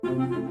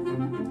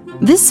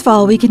This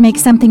fall, we can make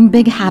something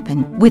big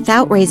happen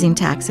without raising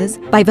taxes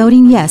by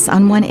voting yes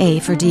on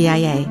 1A for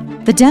DIA.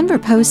 The Denver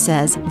Post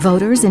says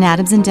voters in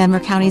Adams and Denver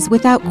counties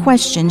without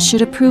question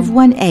should approve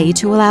 1A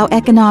to allow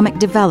economic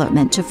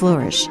development to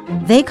flourish.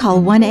 They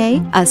call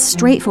 1A a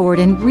straightforward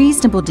and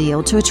reasonable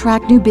deal to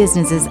attract new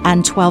businesses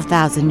and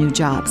 12,000 new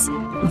jobs.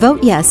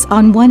 Vote yes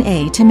on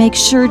 1A to make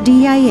sure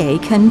DIA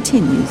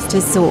continues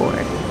to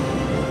soar.